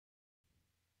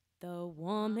The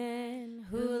woman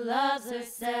who loves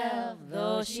herself,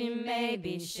 though she may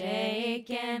be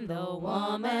shaken. The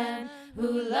woman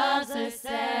who loves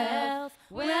herself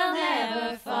will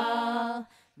never fall.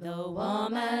 The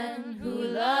woman who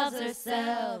loves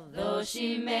herself, though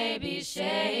she may be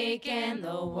shaken.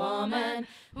 The woman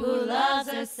who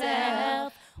loves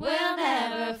herself will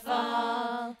never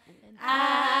fall. And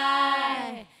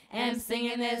I am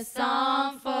singing this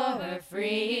song for her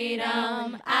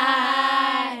freedom.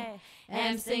 I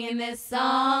am singing this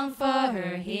song for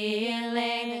her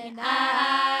healing.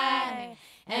 I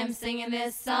am singing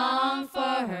this song for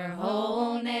her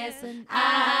wholeness. And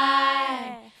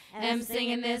I am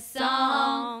singing this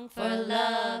song for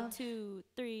love. 2,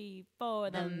 3, 4.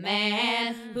 The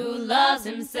man who loves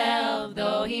himself,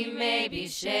 though he may be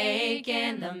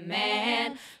shaken. The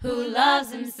man who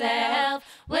loves himself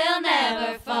will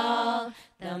never fall.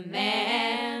 The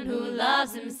man who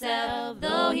loves himself,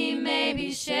 though he may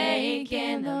be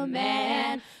shaken. The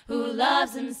man who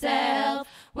loves himself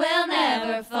will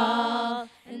never fall.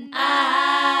 And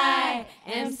I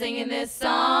am singing this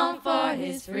song for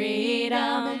his freedom.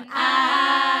 And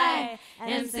I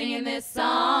am singing this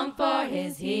song for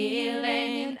his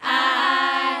healing. And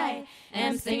I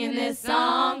am singing this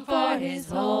song for his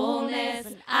wholeness.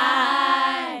 And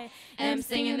I am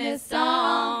singing this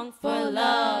song for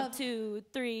love. 2,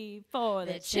 3, 4.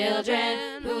 The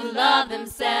children who love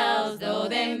themselves, though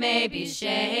they may be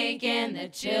shaken. The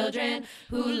children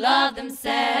who love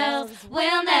themselves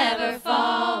will never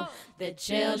fall. The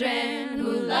children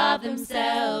who love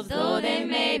themselves, though they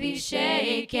may be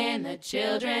shaken. The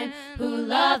children who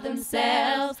love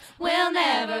themselves will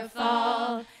never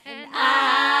fall. And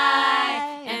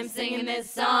I am singing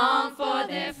this song for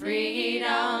their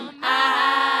freedom.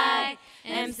 I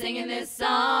am singing this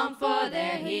song for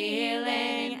their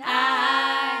healing.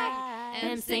 I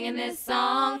am singing this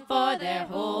song for their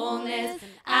wholeness.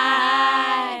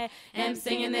 I am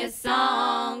singing this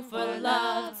song for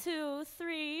love. 2,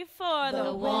 3, 4.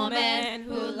 The woman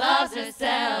who loves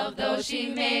herself, though she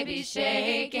may be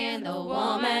shaken. The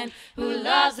woman who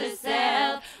loves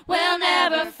herself will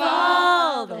never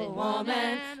fall. The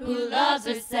woman who loves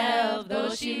herself,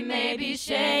 though she may be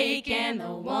shaken.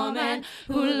 The woman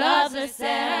who loves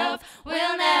herself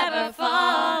will never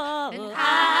fall. And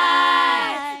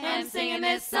I am singing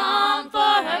this song for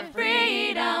her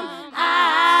freedom.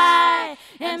 I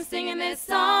am singing this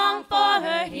song for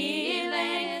her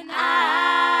healing.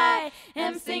 I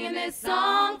am singing this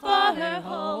song for her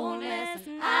wholeness.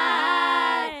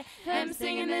 I am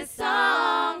singing this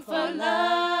song for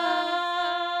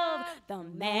love. The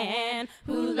man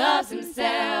who loves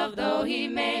himself, though he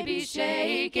may be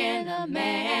shaken. The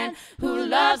man who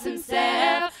loves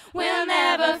himself will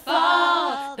never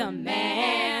fall. The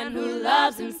man who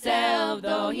loves himself,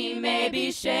 though he may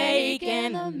be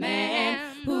shaken. The man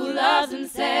who loves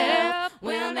himself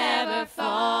will never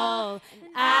fall.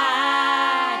 And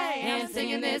I am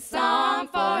singing this song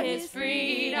for his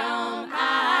freedom.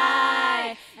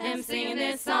 I am singing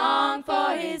this song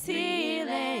for his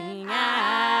healing.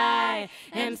 I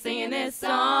am singing this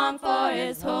song for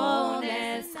his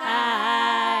wholeness.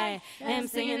 I am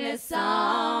singing this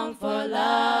song for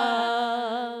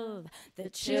love. The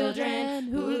children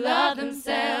who love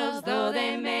themselves, though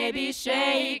they may be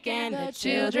shaken. The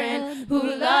children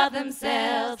who love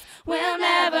themselves will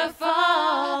never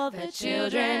fall. The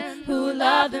children who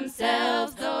love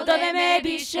themselves, though they may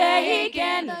be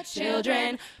shaken. The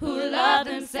children who love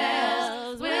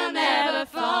themselves will never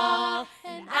fall.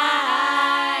 And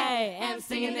I am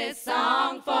singing this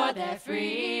song for their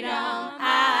freedom.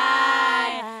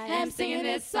 I am singing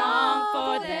this song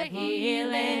for their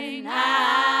healing.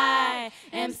 I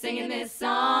am singing this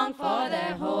song for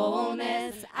their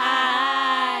wholeness.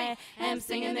 I am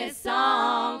singing this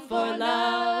song for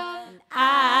love.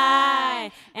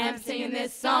 I am singing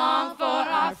this song for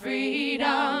our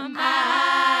freedom.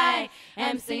 I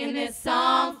am singing this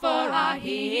song for our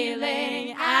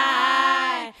healing.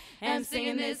 I am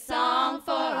singing this song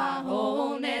for our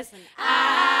wholeness.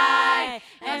 I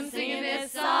am singing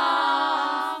this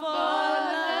song for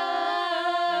love.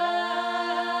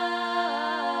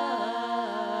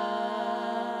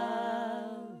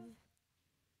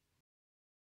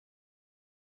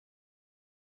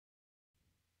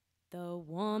 The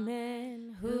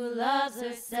woman who loves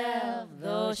herself,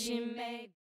 though she may